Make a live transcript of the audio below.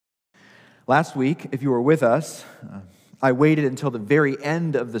Last week, if you were with us, I waited until the very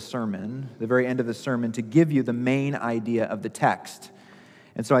end of the sermon, to give you the main idea of the text.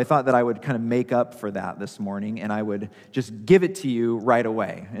 And so I thought that I would kind of make up for that this morning, and I would just give it to you right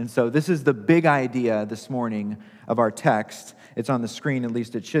away. And so this is the big idea this morning of our text. It's on the screen, at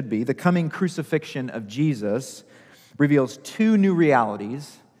least it should be. The coming crucifixion of Jesus reveals two new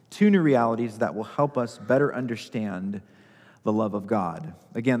realities that will help us better understand the love of God.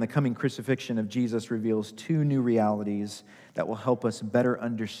 Again, the coming crucifixion of Jesus reveals two new realities that will help us better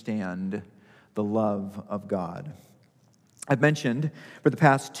understand the love of God. I've mentioned for the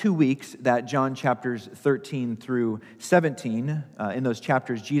past 2 weeks that John chapters 13 through 17, in those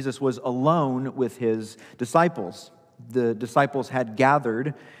chapters, Jesus was alone with his disciples. The disciples had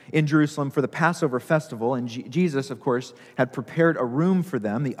gathered in Jerusalem for the Passover festival, and Jesus, of course, had prepared a room for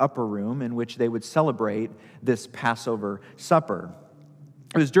them, the upper room, in which they would celebrate this Passover supper.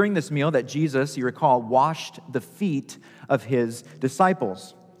 It was during this meal that Jesus, you recall, washed the feet of his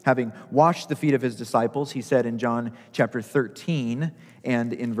disciples. Having washed the feet of his disciples, he said in John chapter 13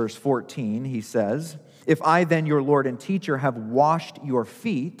 and in verse 14, he says, "If I then, your Lord and teacher, have washed your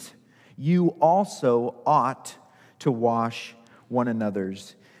feet, you also ought to wash one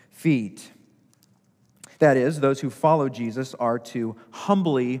another's feet." That is, those who follow Jesus are to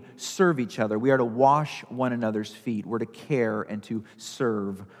humbly serve each other. We are to wash one another's feet. We're to care and to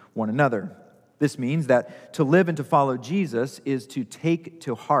serve one another. This means that to live and to follow Jesus is to take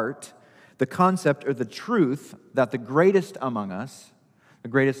to heart the concept or the truth that the greatest among us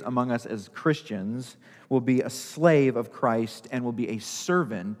as Christians, will be a slave of Christ and will be a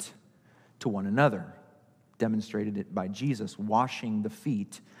servant to one another. Demonstrated it by Jesus washing the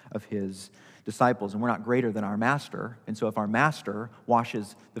feet of his disciples. And we're not greater than our master. And so if our master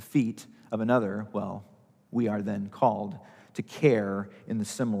washes the feet of another, well, we are then called to care in the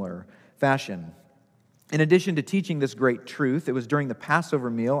similar fashion. In addition to teaching this great truth, it was during the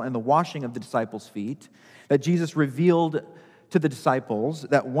Passover meal and the washing of the disciples' feet that Jesus revealed to the disciples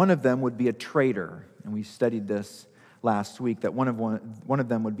that one of them would be a traitor. And we studied this last week, that one of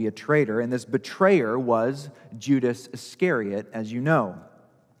them would be a traitor, and this betrayer was Judas Iscariot, as you know.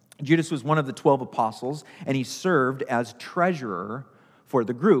 Judas was one of the 12 apostles, and he served as treasurer for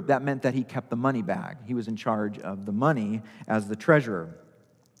the group. That meant that he kept the money bag. He was in charge of the money as the treasurer.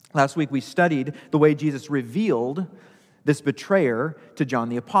 Last week we studied the way Jesus revealed this betrayer to John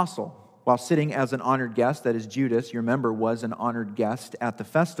the Apostle. While sitting as an honored guest, that is Judas, you remember, was an honored guest at the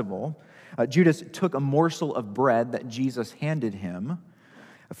festival, Judas took a morsel of bread that Jesus handed him.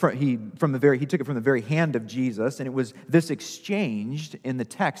 He took it from the very hand of Jesus, and it was this exchanged in the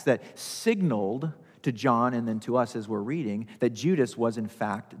text that signaled to John and then to us as we're reading that Judas was in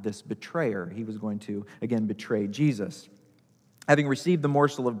fact this betrayer. He was going to, again, betray Jesus. Having received the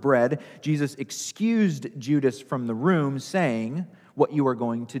morsel of bread, Jesus excused Judas from the room, saying, "What you are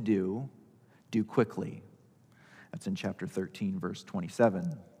going to do, do quickly." That's in chapter 13, verse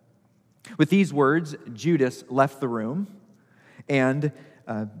 27. With these words, Judas left the room, and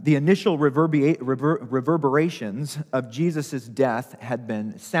the initial reverberations of Jesus' death had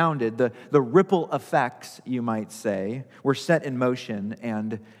been sounded. The ripple effects, you might say, were set in motion,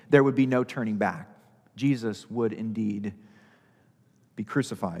 and there would be no turning back. Jesus would indeed be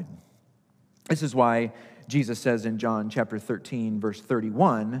crucified. This is why Jesus says in John chapter 13, verse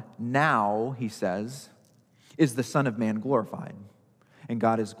 31, "Now," he says, "is the Son of Man glorified, and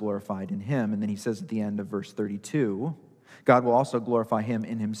God is glorified in him." And then he says at the end of verse 32, "God will also glorify him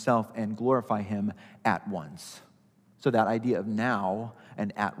in himself and glorify him at once." So that idea of now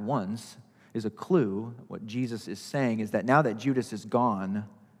and at once is a clue. What Jesus is saying is that now that Judas is gone,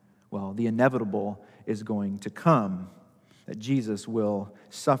 well, the inevitable is going to come, that Jesus will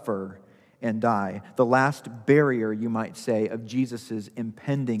suffer and die. The last barrier, you might say, of Jesus'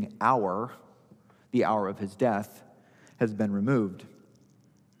 impending hour, the hour of his death, has been removed.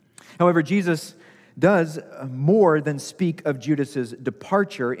 However, Jesus does more than speak of Judas's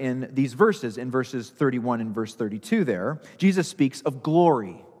departure in these verses, in verses 31 and verse 32 there. Jesus speaks of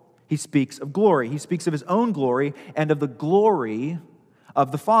glory. He speaks of glory. He speaks of his own glory and of the glory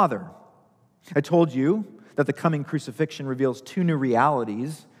of the Father. I told you that the coming crucifixion reveals two new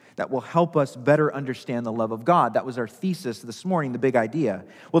realities that will help us better understand the love of God. That was our thesis this morning, the big idea.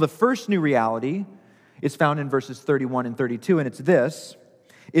 Well, the first new reality is found in verses 31 and 32, and it's this.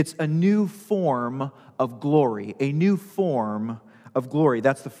 It's a new form of glory, a new form of glory.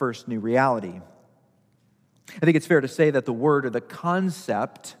 That's the first new reality. I think it's fair to say that the word or the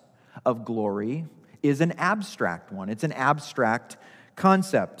concept of glory is an abstract one. It's an abstract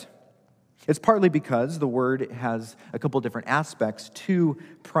concept. It's partly because the word has a couple different aspects, two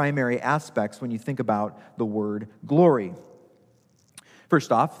primary aspects when you think about the word glory.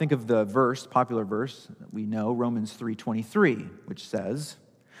 First off, think of the verse, popular verse that we know, Romans 3:23, which says,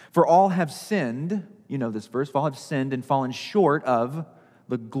 "For all have sinned," you know this verse, "for all have sinned and fallen short of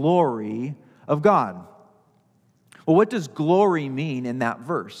the glory of God." Well, what does glory mean in that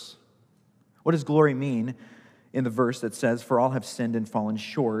verse? What does glory mean in the verse that says, "For all have sinned and fallen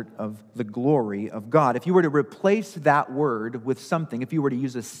short of the glory of God"? If you were to replace that word with something, if you were to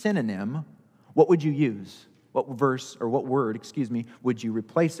use a synonym, what would you use? What word, would you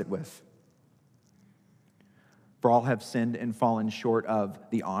replace it with? For all have sinned and fallen short of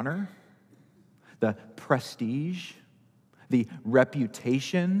the honor, the prestige, the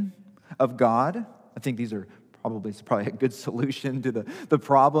reputation of God. I think these are it's probably a good solution to the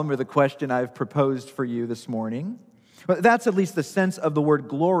problem or the question I've proposed for you this morning. But that's at least the sense of the word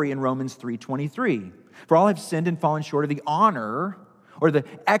glory in Romans 3:23. For all have sinned and fallen short of the honor or the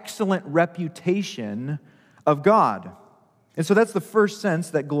excellent reputation of God. And so that's the first sense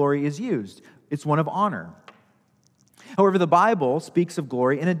that glory is used. It's one of honor. However, the Bible speaks of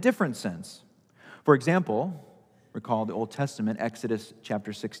glory in a different sense. For example, recall the Old Testament, Exodus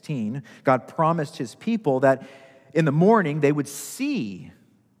chapter 16. God promised his people that in the morning they would see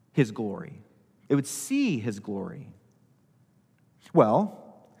his glory. They would see his glory.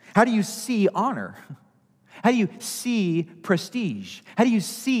 Well, how do you see honor? How do you see prestige? How do you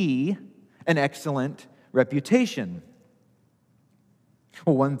see an excellent reputation?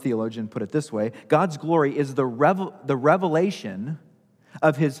 Well, one theologian put it this way: God's glory is the revelation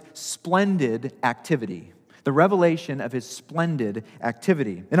of his splendid activity. The revelation of his splendid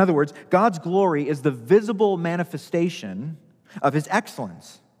activity. In other words, God's glory is the visible manifestation of his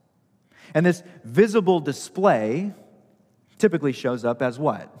excellence. And this visible display typically shows up as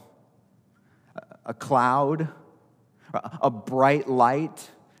what? A cloud, a bright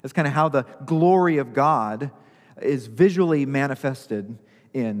light. That's kind of how the glory of God is visually manifested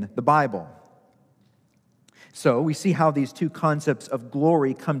in the Bible. So we see how these two concepts of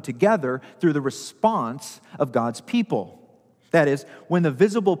glory come together through the response of God's people. That is, when the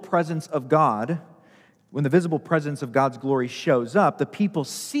visible presence of God's glory shows up, the people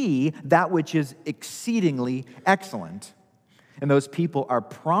see that which is exceedingly excellent. And those people are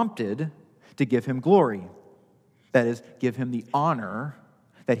prompted to give him glory. That is, give him the honor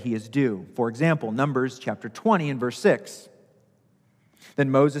that he is due. For example, Numbers chapter 20 and verse 6.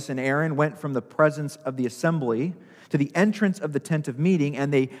 Then Moses and Aaron went from the presence of the assembly to the entrance of the tent of meeting,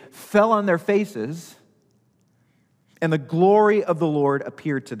 and they fell on their faces, and the glory of the Lord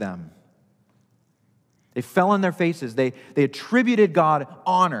appeared to them. They fell on their faces. They attributed God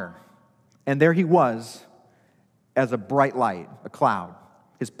honor, and there he was as a bright light, a cloud.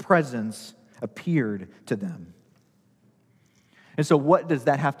 His presence appeared to them. And so what does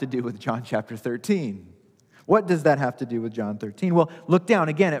that have to do with John chapter 13? What does that have to do with John 13? Well, look down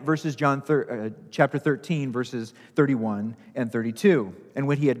again at chapter 13, verses 31 and 32. And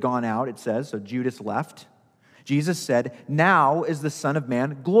when he had gone out, it says, so Judas left. Jesus said, "Now is the Son of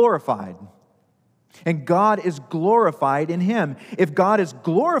Man glorified, and God is glorified in him. If God is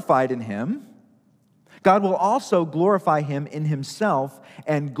glorified in him, God will also glorify him in himself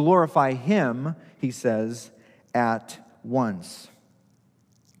and glorify him," he says, "at once."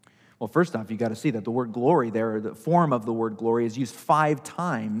 Well, first off, you got to see that the word glory there, the form of the word glory, is used 5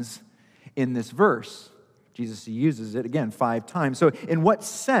 times in this verse. Jesus uses it, again, 5 times. So in what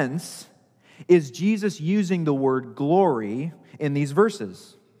sense is Jesus using the word glory in these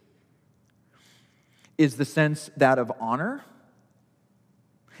verses? Is the sense that of honor?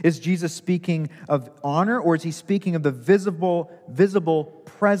 Is Jesus speaking of honor, or is he speaking of the visible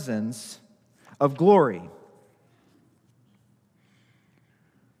presence of glory?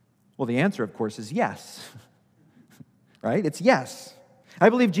 Well, the answer, of course, is yes. Right? It's yes. I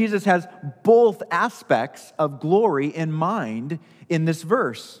believe Jesus has both aspects of glory in mind in this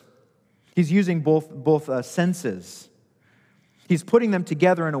verse. He's using both senses. He's putting them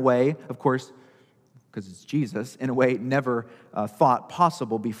together in a way, of course, because it's Jesus, in a way never thought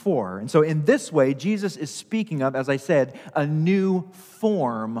possible before. And so in this way, Jesus is speaking of, as I said, a new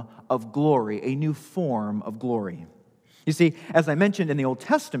form of glory, a new form of glory. You see, as I mentioned in the Old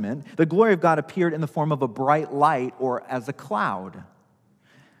Testament, the glory of God appeared in the form of a bright light or as a cloud.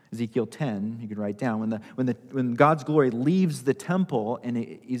 Ezekiel 10, you can write down, when God's glory leaves the temple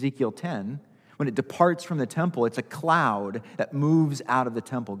in Ezekiel 10, when it departs from the temple, it's a cloud that moves out of the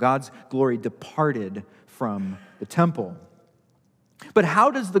temple. God's glory departed from the temple. But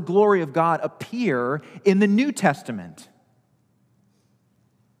how does the glory of God appear in the New Testament?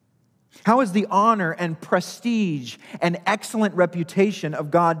 How is the honor and prestige and excellent reputation of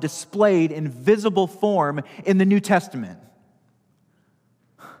God displayed in visible form in the New Testament?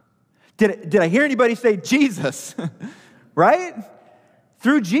 Did I hear anybody say Jesus? Right?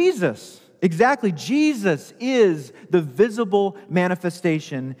 Through Jesus. Exactly. Jesus is the visible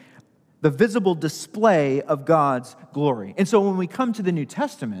manifestation, the visible display of God's glory. And so when we come to the New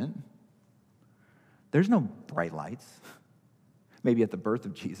Testament, there's no bright lights. Maybe at the birth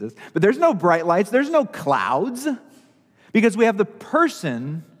of Jesus, but there's no bright lights, there's no clouds, because we have the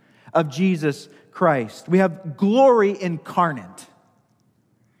person of Jesus Christ. We have glory incarnate.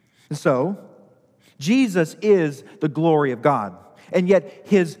 And so, Jesus is the glory of God. And yet,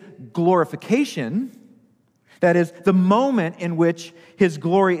 his glorification, that is, the moment in which his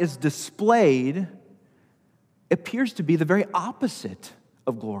glory is displayed, appears to be the very opposite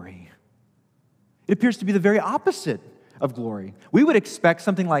of glory. It appears to be the very opposite of glory. We would expect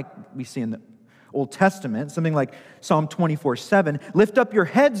something like we see in the Old Testament, something like Psalm 24:7, lift up your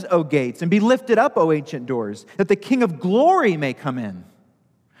heads, O gates, and be lifted up, O ancient doors, that the King of glory may come in.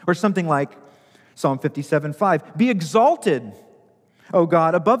 Or something like Psalm 57:5, be exalted, O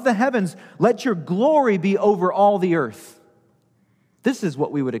God, above the heavens, let your glory be over all the earth. This is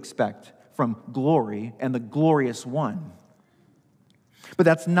what we would expect from glory and the glorious one. But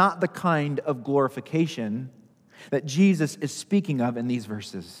that's not the kind of glorification that Jesus is speaking of in these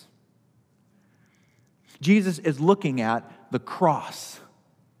verses. Jesus is looking at the cross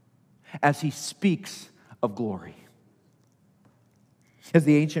as he speaks of glory. As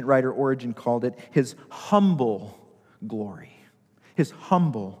the ancient writer Origen called it, his humble glory. His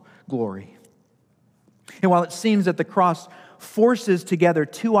humble glory. And while it seems that the cross forces together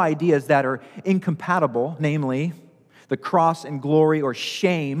two ideas that are incompatible, namely the cross and glory, or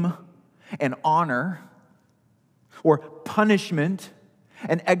shame and honor, or punishment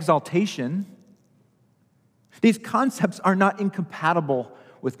and exaltation, these concepts are not incompatible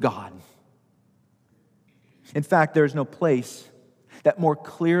with God. In fact, there is no place that more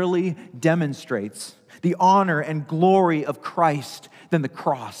clearly demonstrates the honor and glory of Christ than the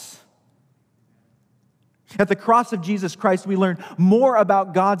cross. At the cross of Jesus Christ, we learn more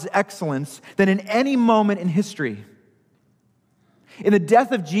about God's excellence than in any moment in history. In the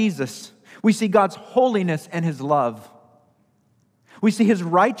death of Jesus, we see God's holiness and his love. We see his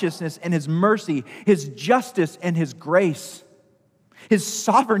righteousness and his mercy, his justice and his grace, his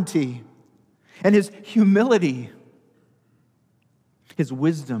sovereignty and his humility, his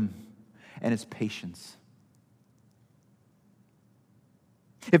wisdom and his patience.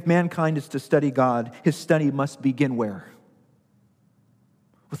 If mankind is to study God, his study must begin where?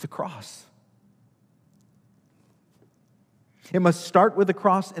 With the cross. It must start with the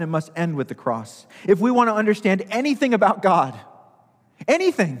cross and it must end with the cross. If we want to understand anything about God,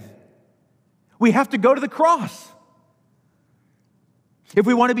 anything, we have to go to the cross. If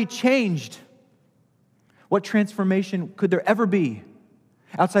we want to be changed, what transformation could there ever be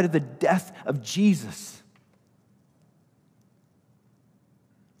outside of the death of Jesus?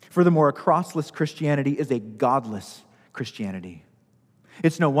 Furthermore, a crossless Christianity is a godless Christianity.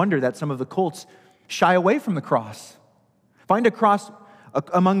 It's no wonder that some of the cults shy away from the cross. Find a cross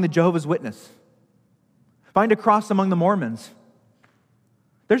among the Jehovah's Witnesses. Find a cross among the Mormons.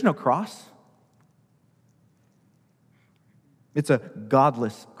 There's no cross. It's a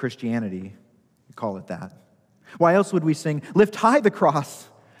godless Christianity. We call it that. Why else would we sing, lift high the cross,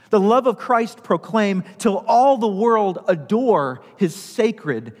 the love of Christ proclaim, till all the world adore his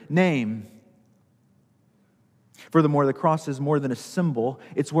sacred name? Furthermore, the cross is more than a symbol.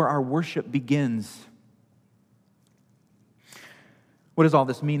 It's where our worship begins. What does all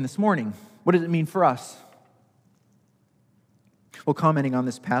this mean this morning? What does it mean for us? Well, commenting on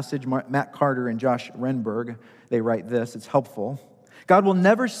this passage, Matt Carter and Josh Renberg, they write this. It's helpful. God will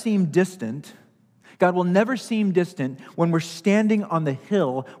never seem distant. God will never seem distant when we're standing on the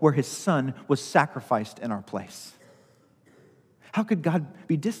hill where his son was sacrificed in our place. How could God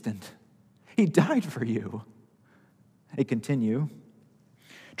be distant? He died for you. They continue.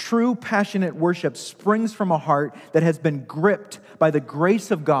 True passionate worship springs from a heart that has been gripped by the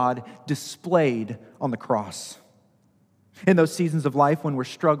grace of God displayed on the cross. In those seasons of life when we're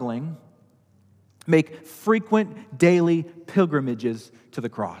struggling, make frequent daily pilgrimages to the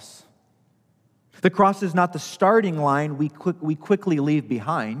cross. The cross is not the starting line we quickly leave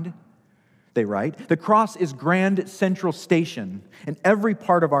behind, they write. The cross is Grand Central Station, and every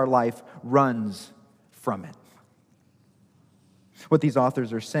part of our life runs from it. What these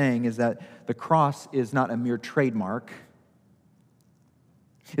authors are saying is that the cross is not a mere trademark.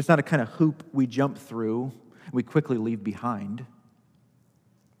 It's not a kind of hoop we jump through, we quickly leave behind.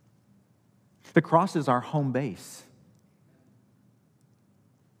 The cross is our home base.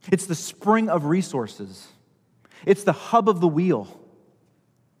 It's the spring of resources. It's the hub of the wheel.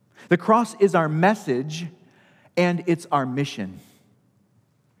 The cross is our message, and it's our mission.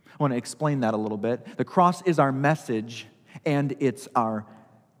 I want to explain that a little bit. The cross is our message, and it's our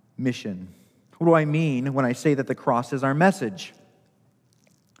mission. What do I mean when I say that the cross is our message?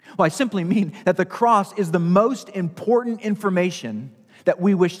 Well, I simply mean that the cross is the most important information that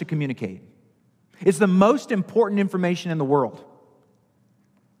we wish to communicate. It's the most important information in the world.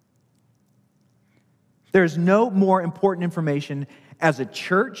 There's no more important information as a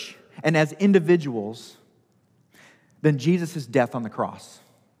church and as individuals than Jesus' death on the cross.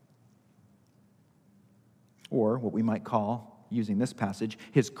 Or what we might call, using this passage,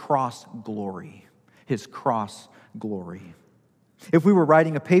 his cross glory. His cross glory. If we were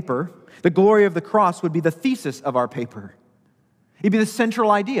writing a paper, the glory of the cross would be the thesis of our paper. It'd be the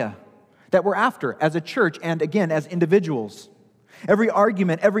central idea that we're after as a church and, again, as individuals. Every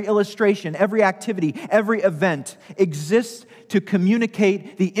argument, every illustration, every activity, every event exists to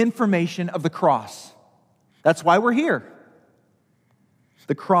communicate the information of the cross. That's why we're here.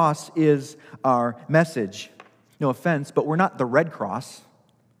 The cross is our message. No offense, but we're not the Red Cross.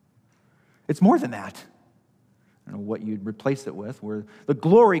 It's more than that. I don't know what you'd replace it with. We're the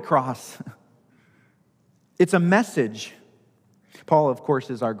glory cross. It's a message. Paul, of course,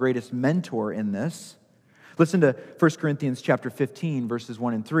 is our greatest mentor in this. Listen to 1 Corinthians chapter 15, verses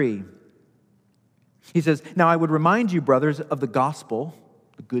 1 and 3. He says, "Now I would remind you, brothers, of the gospel,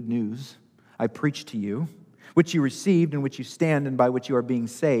 the good news I preached to you, which you received, in which you stand, and by which you are being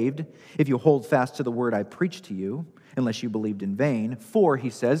saved, if you hold fast to the word I preached to you, unless you believed in vain. For," he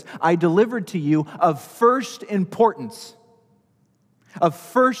says, "I delivered to you of first importance." Of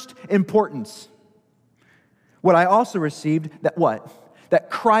first importance. "What I also received," that what? "That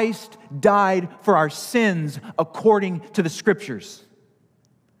Christ died for our sins according to the Scriptures."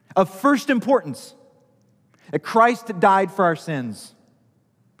 Of first importance. That Christ died for our sins.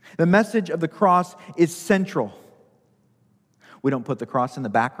 The message of the cross is central. We don't put the cross in the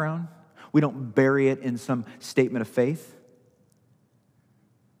background. We don't bury it in some statement of faith.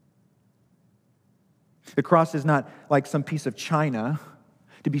 The cross is not like some piece of china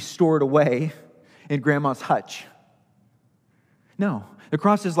to be stored away in Grandma's hutch. No, the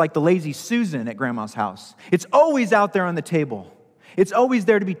cross is like the lazy Susan at Grandma's house. It's always out there on the table. It's always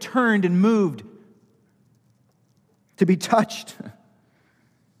there to be turned and moved, to be touched.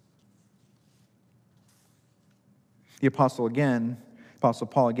 The Apostle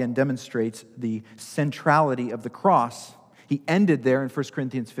Paul again demonstrates the centrality of the cross. He ended there in 1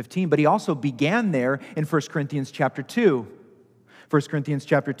 Corinthians 15, but he also began there in 1 Corinthians chapter 2. 1 Corinthians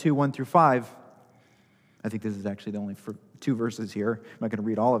chapter 2, 1 through 5. I think this is actually the only 2 verses here. I'm not going to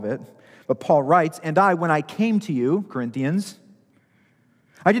read all of it. But Paul writes, "And I, when I came to you, Corinthians,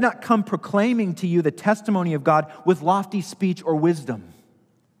 I did not come proclaiming to you the testimony of God with lofty speech or wisdom."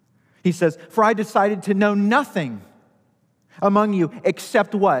 He says, "For I decided to know nothing among you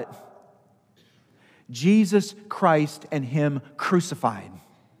except what? Jesus Christ and Him crucified."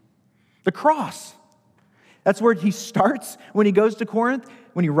 The cross. That's where he starts when he goes to Corinth,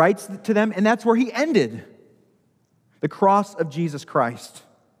 when he writes to them, and that's where he ended. The cross of Jesus Christ.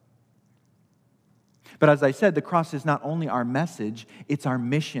 But as I said, the cross is not only our message, it's our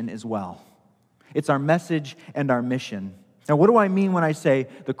mission as well. It's our message and our mission. Now, what do I mean when I say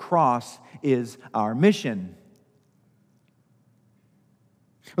the cross is our mission?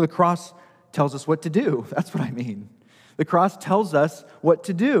 Well, the cross tells us what to do. That's what I mean. The cross tells us what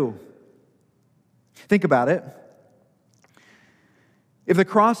to do. Think about it. If the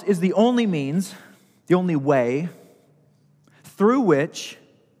cross is the only means, the only way through which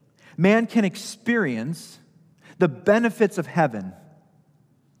man can experience the benefits of heaven,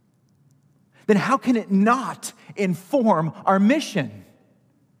 then how can it not inform our mission?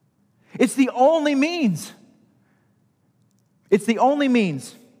 It's the only means. It's the only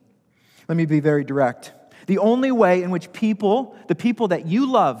means. Let me be very direct. The only way in which the people that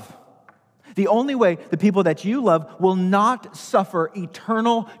you love, the only way the people that you love will not suffer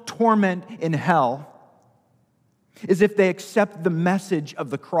eternal torment in hell is if they accept the message of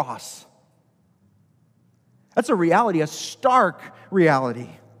the cross. That's a reality, a stark reality.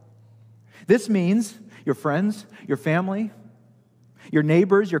 This means your friends, your family, your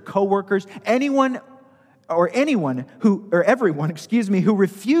neighbors, your coworkers, everyone who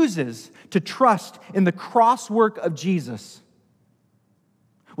refuses to trust in the cross work of Jesus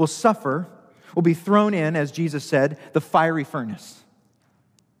will be thrown in, as Jesus said, the fiery furnace.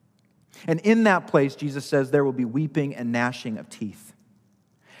 And in that place, Jesus says, there will be weeping and gnashing of teeth.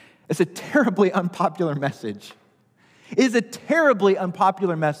 It's a terribly unpopular message. It is a terribly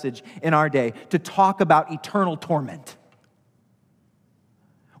unpopular message in our day to talk about eternal torment.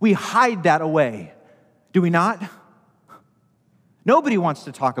 We hide that away, do we not? Nobody wants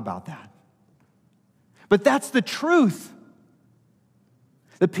to talk about that. But that's the truth.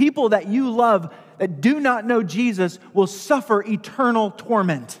 The people that you love that do not know Jesus will suffer eternal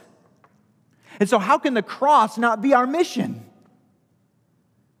torment. And so how can the cross not be our mission?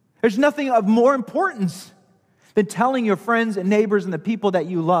 There's nothing of more importance than telling your friends and neighbors and the people that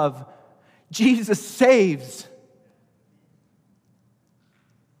you love, Jesus saves.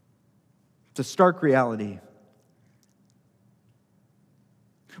 It's a stark reality.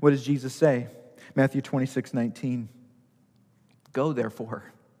 What does Jesus say? Matthew 26:19. Go, therefore,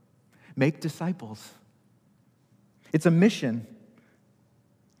 make disciples. It's a mission.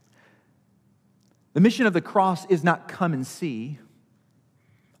 The mission of the cross is not come and see.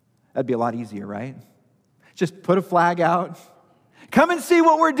 That'd be a lot easier, right? Just put a flag out. Come and see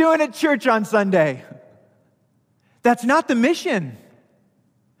what we're doing at church on Sunday. That's not the mission.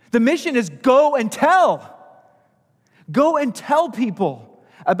 The mission is go and tell. Go and tell people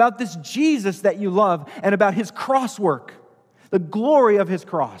about this Jesus that you love and about his cross work, the glory of his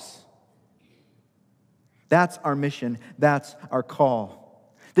cross. That's our mission. That's our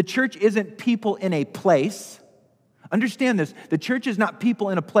call. The church isn't people in a place. Understand this. The church is not people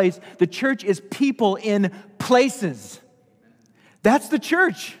in a place. The church is people in places. That's the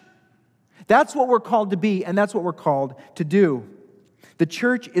church. That's what we're called to be, and that's what we're called to do. The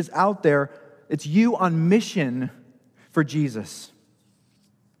church is out there. It's you on mission for Jesus.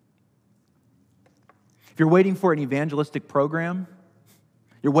 If you're waiting for an evangelistic program,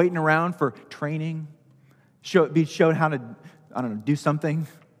 you're waiting around for training, be showed how to, do something,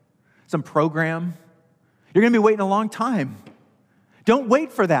 some program, you're going to be waiting a long time. Don't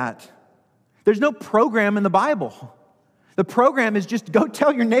wait for that. There's no program in the Bible. The program is just go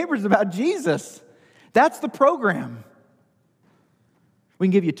tell your neighbors about Jesus. That's the program. We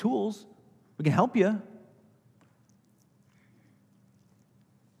can give you tools. We can help you.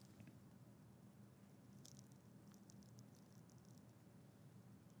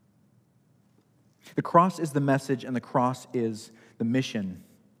 The cross is the message, and the cross is the mission.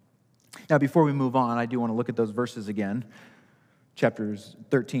 Now, before we move on, I do want to look at those verses again. Chapters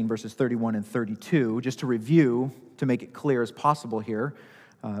 13, verses 31 and 32, just to review, to make it clear as possible here.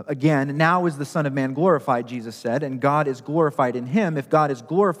 Again, now is the Son of Man glorified, Jesus said, and God is glorified in him. If God is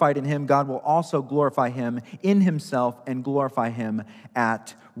glorified in him, God will also glorify him in himself and glorify him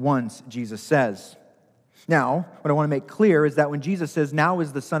at once, Jesus says. Now, what I want to make clear is that when Jesus says, now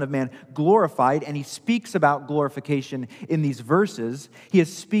is the Son of Man glorified, and he speaks about glorification in these verses, he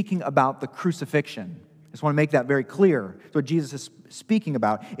is speaking about the crucifixion. I just want to make that very clear. That's what Jesus is speaking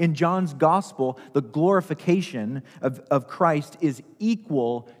about. In John's gospel, the glorification of Christ is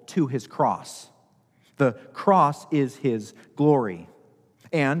equal to his cross. The cross is his glory.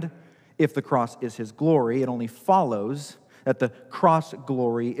 And if the cross is his glory, it only follows that the cross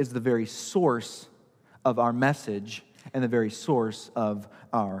glory is the very source of our message and the very source of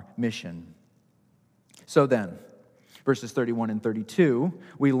our mission. So then, verses 31 and 32,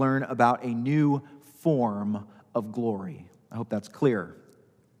 we learn about a new form of glory. I hope that's clear.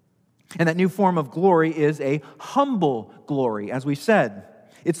 And that new form of glory is a humble glory, as we said.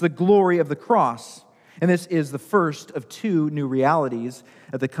 It's the glory of the cross. And this is the first of two new realities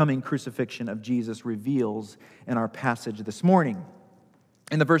that the coming crucifixion of Jesus reveals in our passage this morning.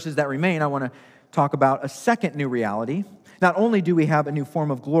 In the verses that remain, I want to talk about a second new reality. Not only do we have a new form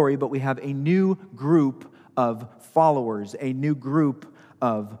of glory, but we have a new group of followers, a new group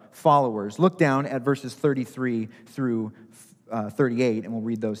of followers. Look down at verses 33 through 38, and we'll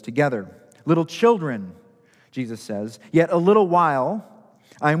read those together. Little children, Jesus says, yet a little while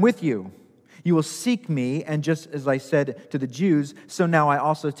I am with you. You will seek me, and just as I said to the Jews, so now I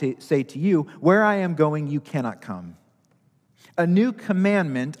also say to you, where I am going, you cannot come. A new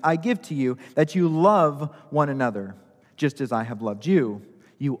commandment I give to you, that you love one another. Just as I have loved you,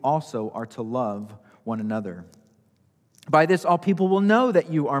 you also are to love one another. By this all people will know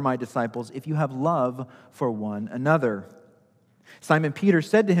that you are my disciples, if you have love for one another. Simon Peter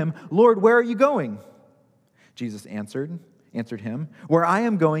said to him, Lord, where are you going? Jesus answered him, where I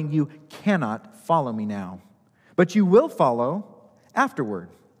am going, you cannot follow me now, but you will follow afterward.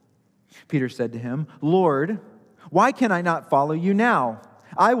 Peter said to him, Lord, why can I not follow you now?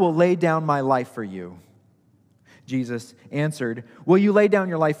 I will lay down my life for you. Jesus answered, will you lay down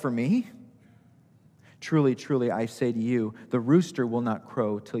your life for me? Truly, truly, I say to you, the rooster will not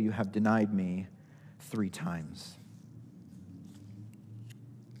crow till you have denied me 3 times.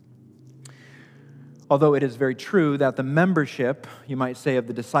 Although it is very true that the membership, you might say, of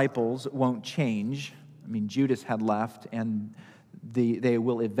the disciples won't change. I mean, Judas had left, and they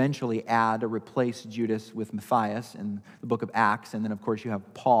will eventually add or replace Judas with Matthias in the book of Acts. And then, of course, you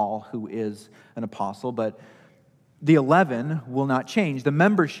have Paul, who is an apostle. But the 11 will not change. The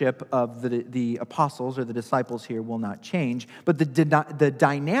membership of the apostles or the disciples here will not change. But the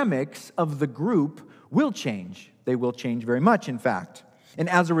dynamics of the group will change. They will change very much, in fact. And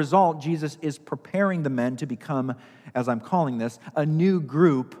as a result, Jesus is preparing the men to become, as I'm calling this, a new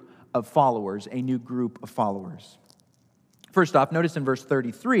group of followers, a new group of followers. First off, notice in verse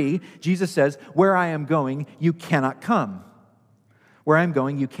 33, Jesus says, "Where I am going, you cannot come." Where I am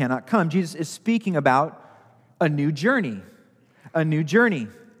going, you cannot come. Jesus is speaking about a new journey, a new journey.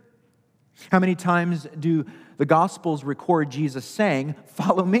 How many times do the Gospels record Jesus saying,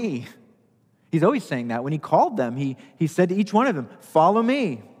 "Follow me"? He's always saying that. When he called them, he said to each one of them, "Follow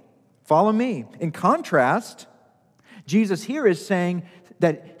me, follow me." In contrast, Jesus here is saying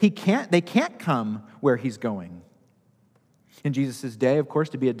that they can't come where he's going. In Jesus' day, of course,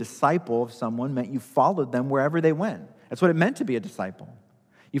 to be a disciple of someone meant you followed them wherever they went. That's what it meant to be a disciple.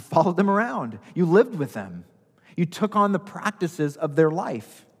 You followed them around. You lived with them. You took on the practices of their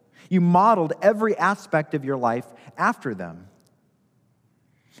life. You modeled every aspect of your life after them.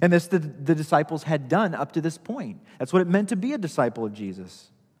 And this the disciples had done up to this point. That's what it meant to be a disciple of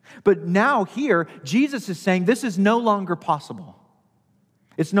Jesus. But now here, Jesus is saying this is no longer possible.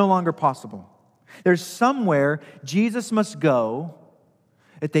 It's no longer possible. There's somewhere Jesus must go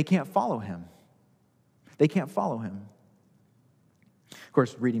that they can't follow him. They can't follow him. Of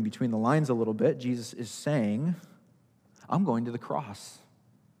course, reading between the lines a little bit, Jesus is saying, I'm going to the cross.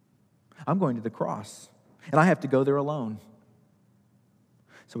 I'm going to the cross. And I have to go there alone.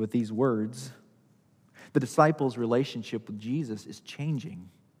 So with these words, the disciples' relationship with Jesus is changing.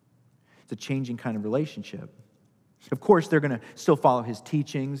 It's a changing kind of relationship. Of course, they're going to still follow his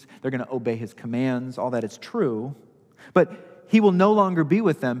teachings. They're going to obey his commands. All that is true. But he will no longer be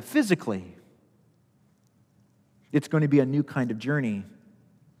with them physically. It's going to be a new kind of journey.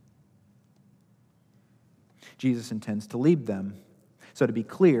 Jesus intends to leave them. So to be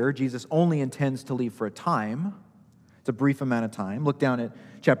clear, Jesus only intends to leave for a time. It's a brief amount of time. Look down at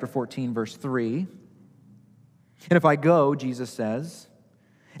chapter 14, verse 3. And if I go, Jesus says,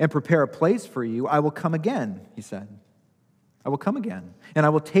 and prepare a place for you, I will come again, he said. I will come again, and I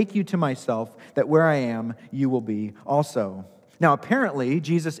will take you to myself, that where I am, you will be also. Now, apparently,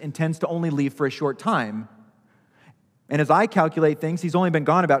 Jesus intends to only leave for a short time. And as I calculate things, he's only been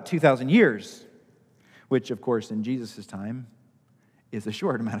gone about 2,000 years, which, of course, in Jesus' time is a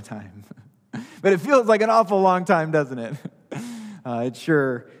short amount of time. But it feels like an awful long time, doesn't it? It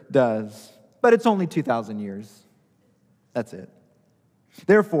sure does. But it's only 2,000 years. That's it.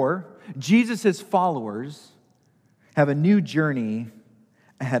 Therefore, Jesus' followers have a new journey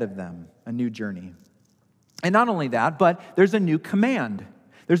ahead of them, a new journey. And not only that, but there's a new command.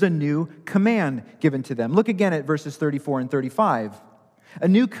 There's a new command given to them. Look again at verses 34 and 35. A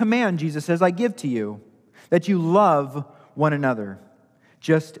new command, Jesus says, I give to you, that you love one another.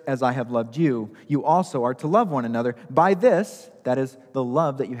 Just as I have loved you, you also are to love one another. By this, that is the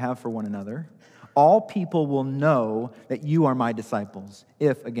love that you have for one another, all people will know that you are my disciples,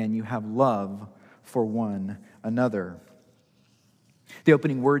 if, again, you have love for one another. The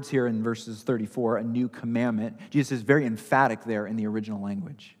opening words here in verses 34, a new commandment, Jesus is very emphatic there in the original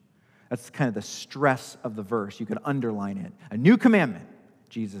language. That's kind of the stress of the verse. You could underline it. A new commandment,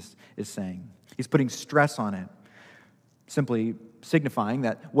 Jesus is saying. He's putting stress on it, simply signifying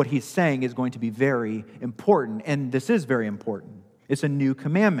that what he's saying is going to be very important, and this is very important. It's a new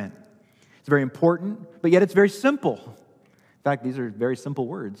commandment. It's very important, but yet it's very simple. In fact, these are very simple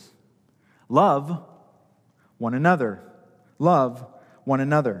words. Love one another. Love one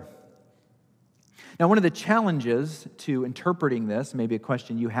another. Now, one of the challenges to interpreting this, maybe a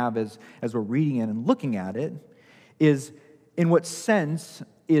question you have as we're reading it and looking at it, is in what sense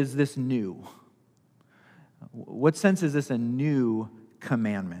is this new? What sense is this a new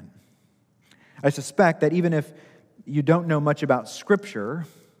commandment? I suspect that even if you don't know much about Scripture,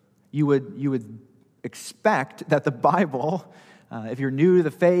 you would expect that the Bible, if you're new to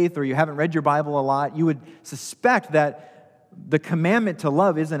the faith or you haven't read your Bible a lot, you would suspect that the commandment to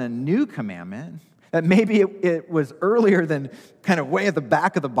love isn't a new commandment, that maybe it was earlier than kind of way at the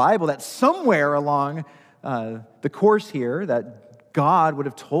back of the Bible, that somewhere along the course here that God would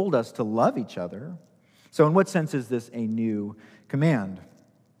have told us to love each other. So in what sense is this a new command?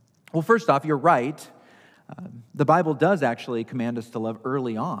 Well, first off, you're right. The Bible does actually command us to love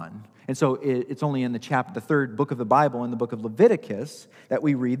early on. And so it's only in the third book of the Bible, in the book of Leviticus, that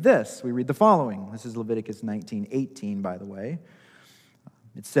we read this. We read the following. This is Leviticus 19:18, by the way.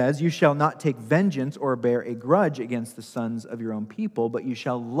 It says, "You shall not take vengeance or bear a grudge against the sons of your own people, but you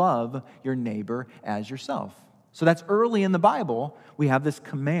shall love your neighbor as yourself." So that's early in the Bible. We have this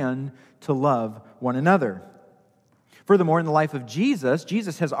command to love one another. Furthermore, in the life of Jesus,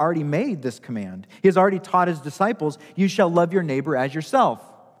 Jesus has already made this command. He has already taught his disciples, "You shall love your neighbor as yourself."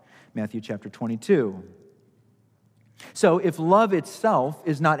 Matthew chapter 22. So if love itself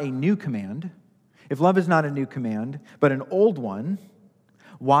is not a new command, if love is not a new command, but an old one,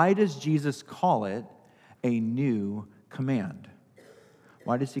 why does Jesus call it a new command?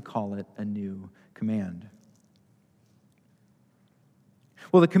 Why does he call it a new command?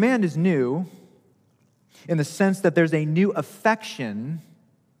 Well, the command is new in the sense that there's a new affection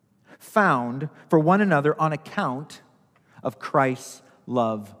found for one another on account of Christ's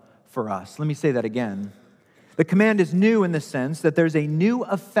love for us. Let me say that again. The command is new in the sense that there's a new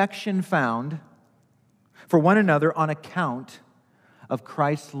affection found for one another on account of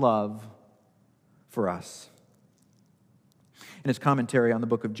Christ's love for us. In his commentary on the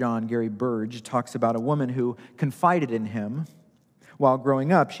book of John, Gary Burge talks about a woman who confided in him while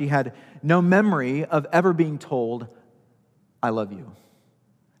growing up. She had no memory of ever being told, "I love you."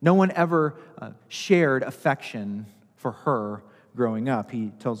 No one ever shared affection for her growing up. He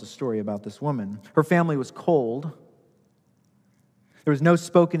tells a story about this woman. Her family was cold. There was no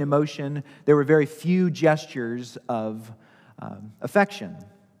spoken emotion. There were very few gestures of affection.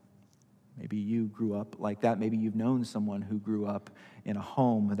 Maybe you grew up like that. Maybe you've known someone who grew up in a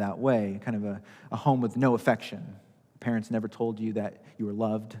home that way, kind of a home with no affection. Parents never told you that you were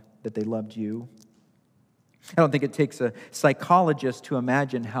loved, that they loved you. I don't think it takes a psychologist to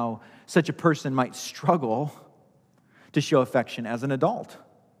imagine how such a person might struggle to show affection as an adult.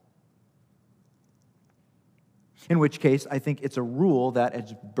 In which case, I think it's a rule that,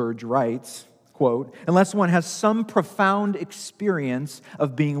 as Burge writes, quote, "Unless one has some profound experience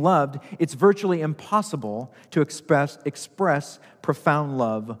of being loved, it's virtually impossible to express profound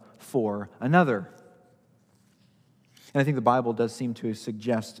love for another." And I think the Bible does seem to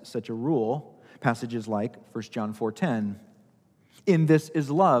suggest such a rule. Passages like 1 John 4:10, "In this is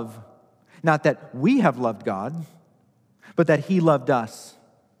love, not that we have loved God, but that he loved us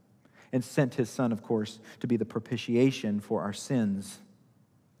and sent his Son, of course, to be the propitiation for our sins."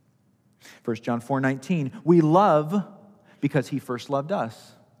 1 John 4:19, "We love because he first loved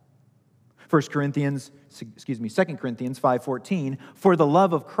us." 2 Corinthians 5:14, "For the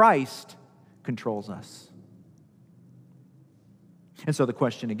love of Christ controls us." And so the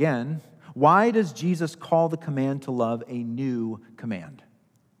question again, why does Jesus call the command to love a new command?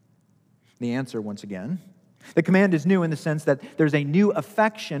 The answer, once again, the command is new in the sense that there's a new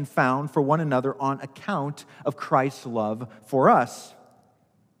affection found for one another on account of Christ's love for us.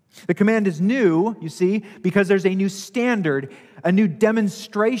 The command is new, you see, because there's a new standard, a new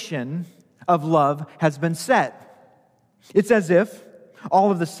demonstration of love has been set. It's as if,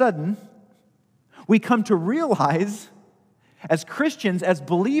 all of a sudden, we come to realize as Christians, as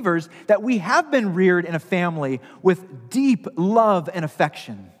believers, that we have been reared in a family with deep love and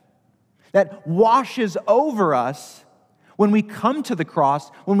affection that washes over us when we come to the cross,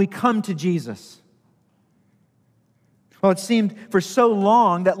 when we come to Jesus. Well, it seemed for so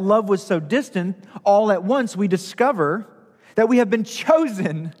long that love was so distant, all at once we discover that we have been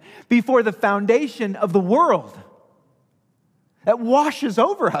chosen before the foundation of the world. That washes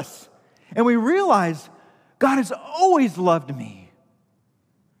over us. And we realize God has always loved me.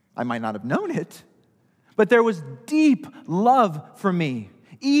 I might not have known it, but there was deep love for me.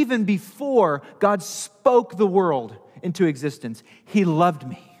 Even before God spoke the world into existence, he loved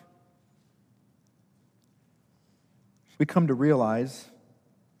me. We come to realize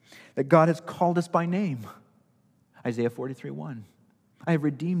that God has called us by name. Isaiah 43:1. I have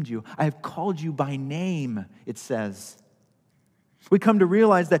redeemed you. I have called you by name, it says. We come to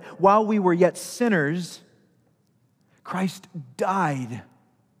realize that while we were yet sinners, Christ died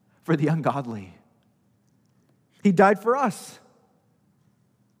for the ungodly. He died for us.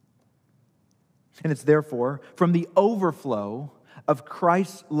 And it's therefore from the overflow of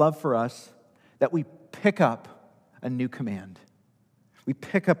Christ's love for us that we pick up a new command. We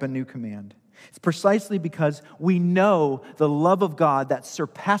pick up a new command. It's precisely because we know the love of God that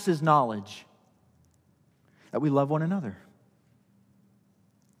surpasses knowledge that we love one another.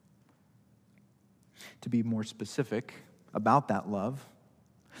 To be more specific about that love,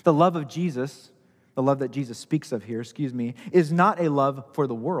 the love of Jesus, the love that Jesus speaks of here, is not a love for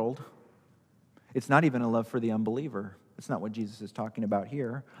the world. It's not even a love for the unbeliever. It's not what Jesus is talking about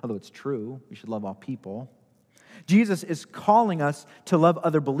here, although it's true. We should love all people. Jesus is calling us to love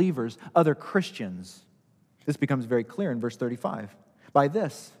other believers, other Christians. This becomes very clear in verse 35. By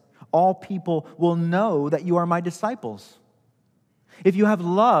this, all people will know that you are my disciples, if you have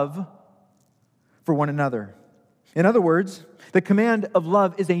love for one another. In other words, the command of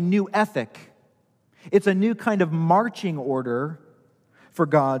love is a new ethic. It's a new kind of marching order for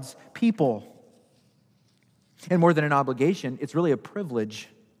God's people. And more than an obligation, it's really a privilege.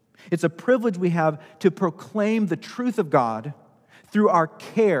 It's a privilege we have to proclaim the truth of God through our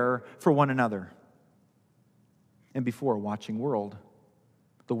care for one another. And before a watching world,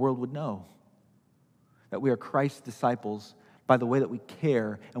 the world would know that we are Christ's disciples by the way that we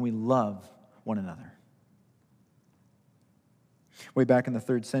care and we love one another. Way back in the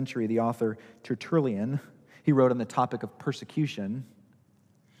 3rd century, the author Tertullian, he wrote on the topic of persecution.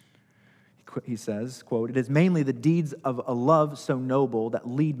 He says, quote, "It is mainly the deeds of a love so noble that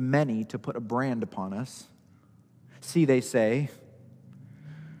lead many to put a brand upon us. See, they say,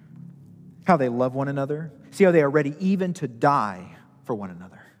 how they love one another. See how they are ready even to die for one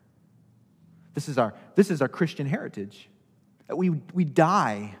another." This is our Christian heritage, that we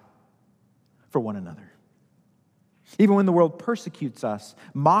die for one another. Even when the world persecutes us,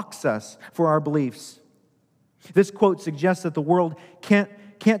 mocks us for our beliefs. This quote suggests that the world can't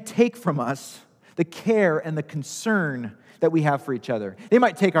take from us the care and the concern that we have for each other. They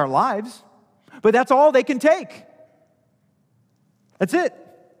might take our lives, but that's all they can take. That's it.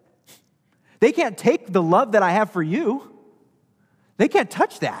 They can't take the love that I have for you. They can't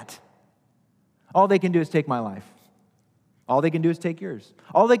touch that. All they can do is take my life. All they can do is take yours.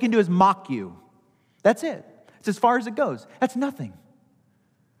 All they can do is mock you. That's it. It's as far as it goes. That's nothing.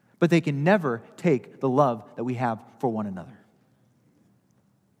 But they can never take the love that we have for one another.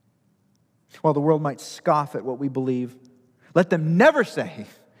 While the world might scoff at what we believe, let them never say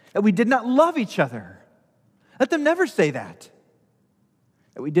that we did not love each other. Let them never say that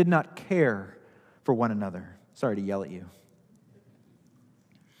we did not care for one another. Sorry to yell at you.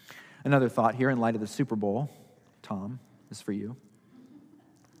 Another thought here in light of the Super Bowl, Tom, is for you.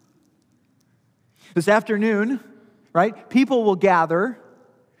 This afternoon, right, people will gather.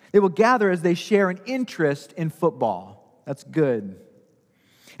 They will gather as they share an interest in football. That's good.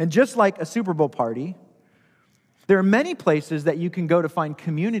 And just like a Super Bowl party, there are many places that you can go to find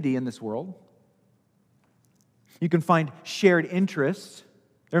community in this world. You can find shared interests.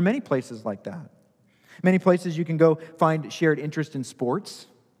 There are many places like that. Many places you can go find shared interest in sports,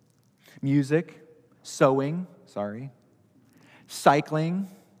 music, sewing, cycling,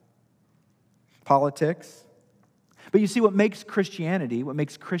 politics. But you see, what makes Christianity, what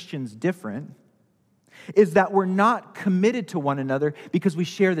makes Christians different, is that we're not committed to one another because we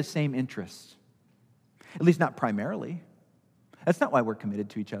share the same interests. At least not primarily. That's not why we're committed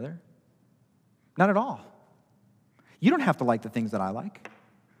to each other. Not at all. You don't have to like the things that I like.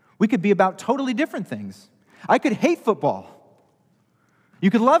 We could be about totally different things. I could hate football.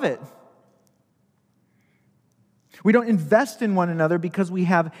 You could love it. We don't invest in one another because we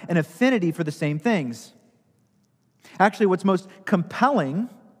have an affinity for the same things. Actually, what's most compelling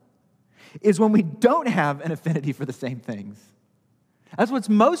is when we don't have an affinity for the same things. That's what's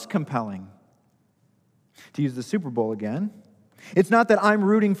most compelling. To use the Super Bowl again, it's not that I'm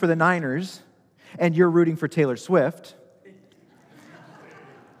rooting for the Niners and you're rooting for Taylor Swift.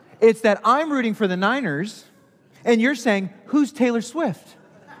 It's that I'm rooting for the Niners and you're saying, who's Taylor Swift?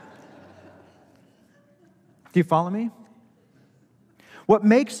 Do you follow me? What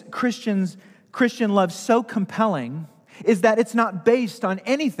makes Christian love so compelling is that it's not based on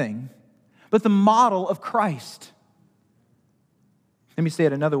anything but the model of Christ. Let me say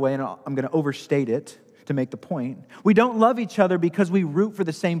it another way, and I'm going to overstate it to make the point. We don't love each other because we root for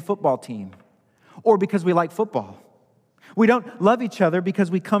the same football team or because we like football. We don't love each other because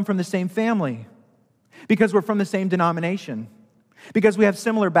we come from the same family, because we're from the same denomination, because we have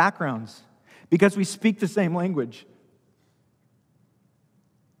similar backgrounds, because we speak the same language.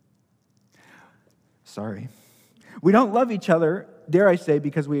 We don't love each other, dare I say,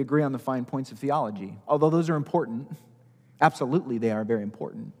 because we agree on the fine points of theology. Although those are important. Absolutely, they are very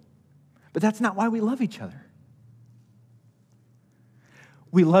important. But that's not why we love each other.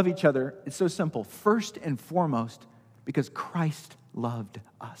 We love each other, it's so simple, first and foremost, because Christ loved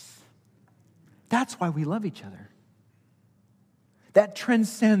us. That's why we love each other. That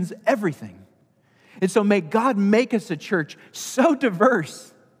transcends everything. And so may God make us a church so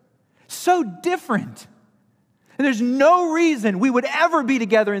diverse, so different. And there's no reason we would ever be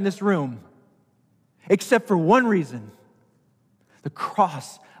together in this room except for one reason: the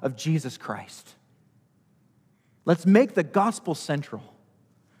cross of Jesus Christ. Let's make the gospel central.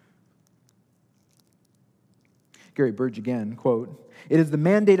 Gary Burge again, quote, "It is the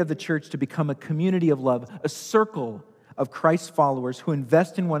mandate of the church to become a community of love, a circle of Christ's followers who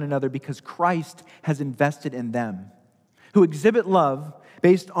invest in one another because Christ has invested in them, who exhibit love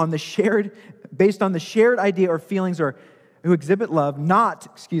based on the shared idea or feelings, or who exhibit love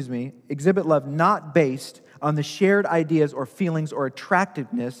not based on the shared ideas or feelings or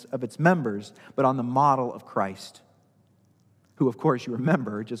attractiveness of its members, but on the model of Christ, who, of course, you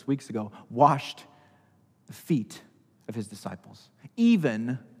remember just weeks ago, washed the feet of his disciples,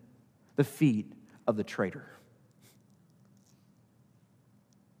 even the feet of the traitor."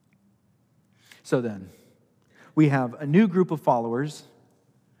 So then, we have a new group of followers,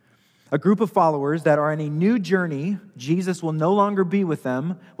 a group of followers that are in a new journey. Jesus will no longer be with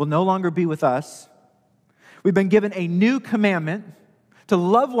them, will no longer be with us. We've been given a new commandment to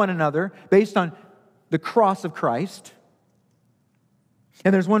love one another based on the cross of Christ.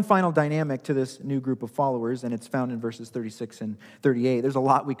 And there's one final dynamic to this new group of followers, and it's found in verses 36 and 38. There's a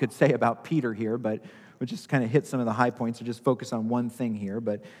lot we could say about Peter here, but we'll just kind of hit some of the high points or just focus on one thing here.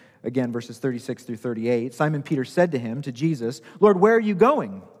 But again, verses 36 through 38, Simon Peter said to him, to Jesus, "Lord, where are you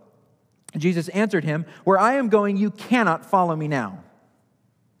going?" Jesus answered him, "Where I am going, you cannot follow me now.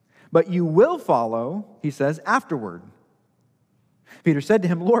 But you will follow," he says, "afterward." Peter said to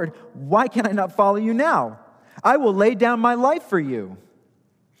him, "Lord, why can I not follow you now? I will lay down my life for you."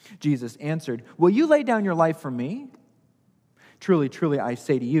 Jesus answered, "Will you lay down your life for me? Truly, truly, I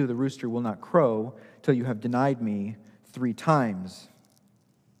say to you, the rooster will not crow till you have denied me 3 times.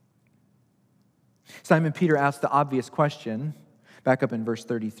 Simon Peter asked the obvious question. Back up in verse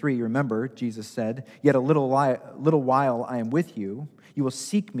 33, remember, Jesus said, "Yet a little while I am with you. You will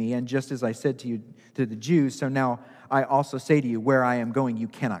seek me, and just as I said to the Jews, so now I also say to you, where I am going, you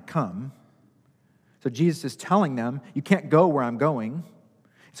cannot come." So Jesus is telling them, you can't go where I'm going.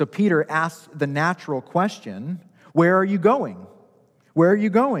 So Peter asks the natural question, where are you going? Where are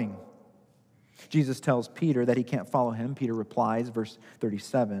you going? Jesus tells Peter that he can't follow him. Peter replies, verse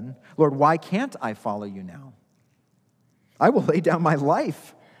 37, "Lord, why can't I follow you now? I will lay down my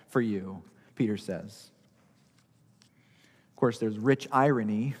life for you," Peter says. Of course, there's rich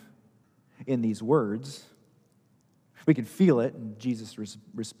irony in these words. We can feel it in Jesus'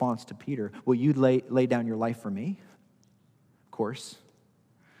 response to Peter. Will you lay down your life for me? Of course.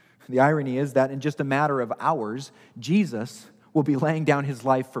 The irony is that in just a matter of hours, Jesus will be laying down his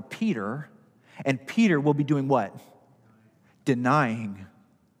life for Peter, and Peter will be doing what? Denying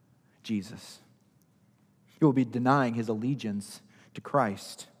Jesus. He will be denying his allegiance to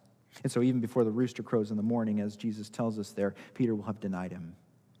Christ. And so even before the rooster crows in the morning, as Jesus tells us there, Peter will have denied him.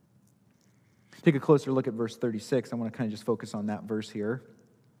 Take a closer look at verse 36. I want to kind of just focus on that verse here.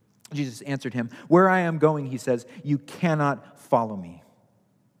 Jesus answered him, "Where I am going," he says, "you cannot follow me."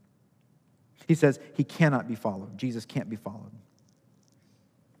 He says he cannot be followed. Jesus can't be followed.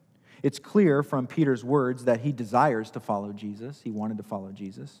 It's clear from Peter's words that he desires to follow Jesus. He wanted to follow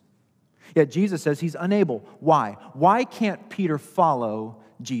Jesus. Yet Jesus says he's unable. Why? Why can't Peter follow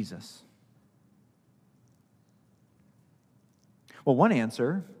Jesus? Well, one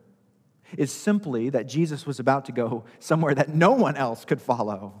answer is simply that Jesus was about to go somewhere that no one else could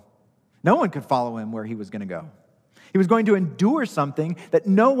follow. No one could follow him where he was going to go. He was going to endure something that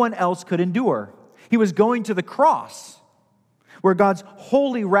no one else could endure. He was going to the cross, where God's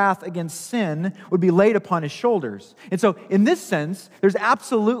holy wrath against sin would be laid upon his shoulders. And so, in this sense, it's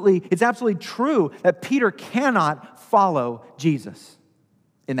absolutely true that Peter cannot follow Jesus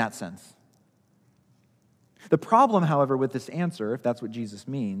in that sense. The problem, however, with this answer, if that's what Jesus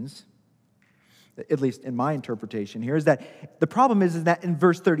means, at least in my interpretation here, is that the problem is that in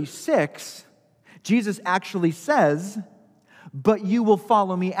verse 36, Jesus actually says, "But you will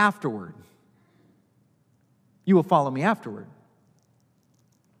follow me afterward." You will follow me afterward.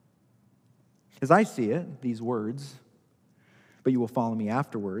 As I see it, these words, "but you will follow me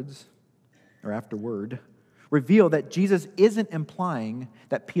afterwards," or afterward, reveal that Jesus isn't implying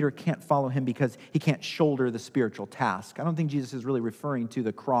that Peter can't follow him because he can't shoulder the spiritual task. I don't think Jesus is really referring to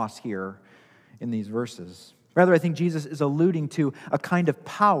the cross here in these verses. Rather, I think Jesus is alluding to a kind of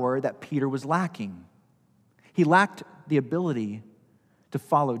power that Peter was lacking. He lacked the ability to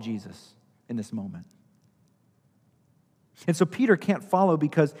follow Jesus in this moment. And so Peter can't follow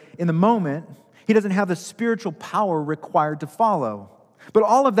because in the moment, he doesn't have the spiritual power required to follow. But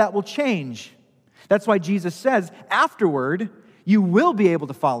all of that will change. That's why Jesus says, afterward, you will be able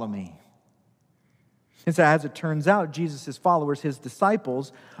to follow me. And so as it turns out, Jesus' followers, his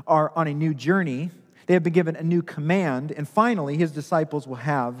disciples, are on a new journey. They have been given a new command. And finally, his disciples will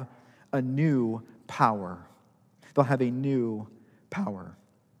have a new power. They'll have a new power.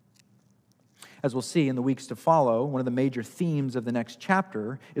 As we'll see in the weeks to follow, one of the major themes of the next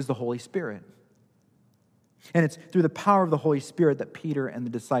chapter is the Holy Spirit. And it's through the power of the Holy Spirit that Peter and the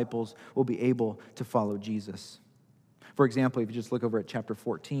disciples will be able to follow Jesus. For example, if you just look over at chapter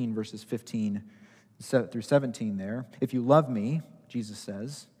 14, verses 15 through 17 there, if you love me, Jesus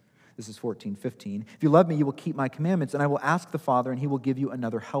says, this is 14:15, if you love me, you will keep my commandments, and I will ask the Father, and he will give you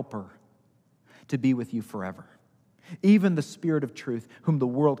another helper to be with you forever. Even the Spirit of truth, whom the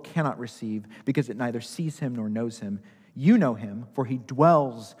world cannot receive, because it neither sees him nor knows him. You know him, for he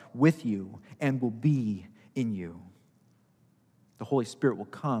dwells with you and will be in you. The Holy Spirit will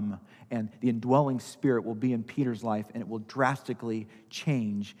come, and the indwelling Spirit will be in Peter's life, and it will drastically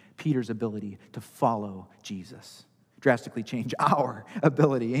change Peter's ability to follow Jesus. Drastically change our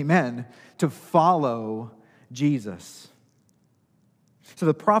ability, amen, to follow Jesus. So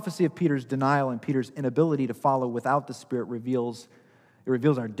the prophecy of Peter's denial and Peter's inability to follow without the Spirit reveals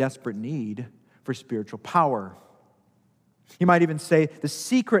our desperate need for spiritual power. You might even say the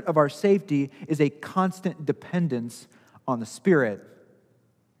secret of our safety is a constant dependence on the Spirit.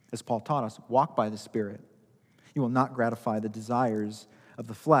 As Paul taught us, walk by the Spirit. You will not gratify the desires of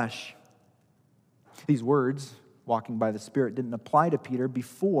the flesh. These words, walking by the Spirit, didn't apply to Peter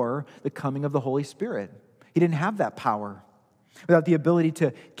before the coming of the Holy Spirit. He didn't have that power. Without the ability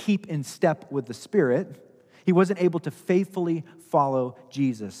to keep in step with the Spirit, he wasn't able to faithfully follow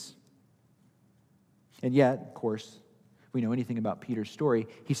Jesus. And yet, of course, if we know anything about Peter's story,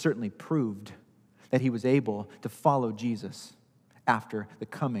 he certainly proved that he was able to follow Jesus after the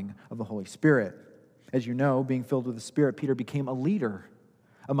coming of the Holy Spirit. As you know, being filled with the Spirit, Peter became a leader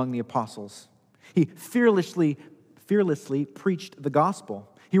among the apostles. He fearlessly preached the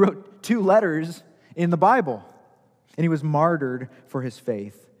gospel. He wrote 2 letters in the Bible. And he was martyred for his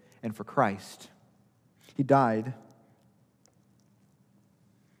faith and for Christ. He died.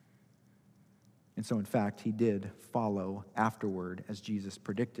 And so, in fact, he did follow afterward, as Jesus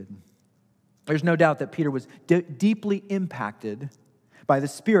predicted. There's no doubt that Peter was deeply impacted by the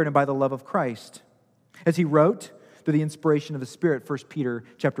Spirit and by the love of Christ. As he wrote, through the inspiration of the Spirit, 1 Peter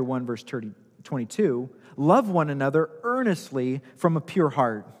chapter 1, verse 22, love one another earnestly from a pure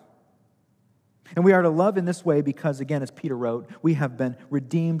heart. And we are to love in this way because, again, as Peter wrote, we have been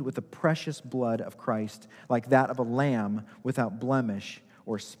redeemed with the precious blood of Christ, like that of a lamb without blemish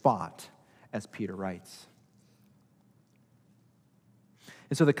or spot, as Peter writes.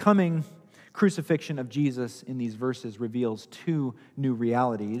 And so the coming crucifixion of Jesus in these verses reveals 2 new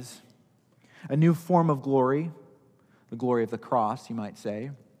realities. A new form of glory, the glory of the cross, you might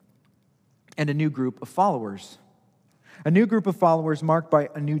say, and a new group of followers. A new group of followers marked by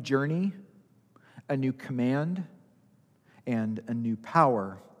a new journey, a new command, and a new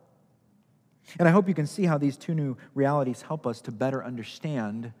power. And I hope you can see how these 2 new realities help us to better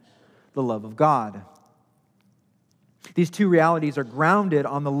understand the love of God. These 2 realities are grounded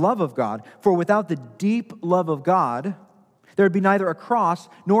on the love of God, for without the deep love of God, there would be neither a cross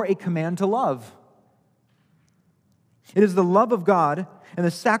nor a command to love. It is the love of God and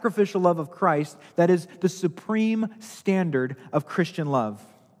the sacrificial love of Christ that is the supreme standard of Christian love.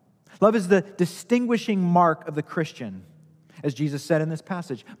 Love is the distinguishing mark of the Christian. As Jesus said in this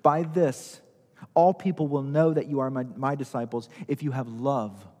passage, by this, all people will know that you are my disciples if you have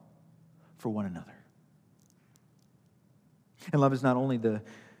love for one another. And love is not only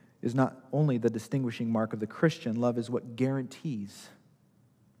the distinguishing mark of the Christian, love is what guarantees.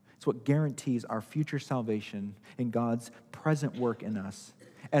 It's what guarantees our future salvation and God's present work in us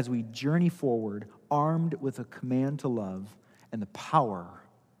as we journey forward armed with a command to love and the power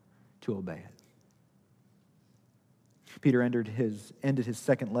to obey it. Peter ended his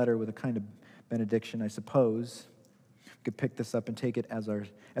second letter with a kind of benediction, I suppose. We could pick this up and take it as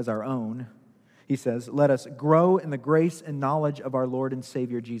our own. He says, let us grow in the grace and knowledge of our Lord and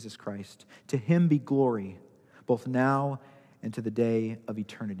Savior Jesus Christ. To him be glory, both now and to the day of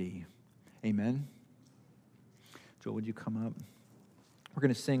eternity. Amen. Joel, would you come up? We're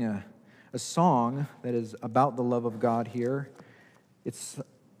going to sing a song that is about the love of God here. It's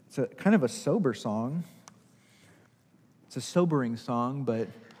a kind of a sober song. It's a sobering song, but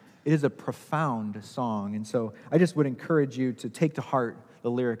it is a profound song. And so I just would encourage you to take to heart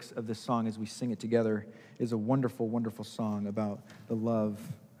the lyrics of this song as we sing it together. It is a wonderful, wonderful song about the love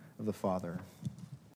of the Father.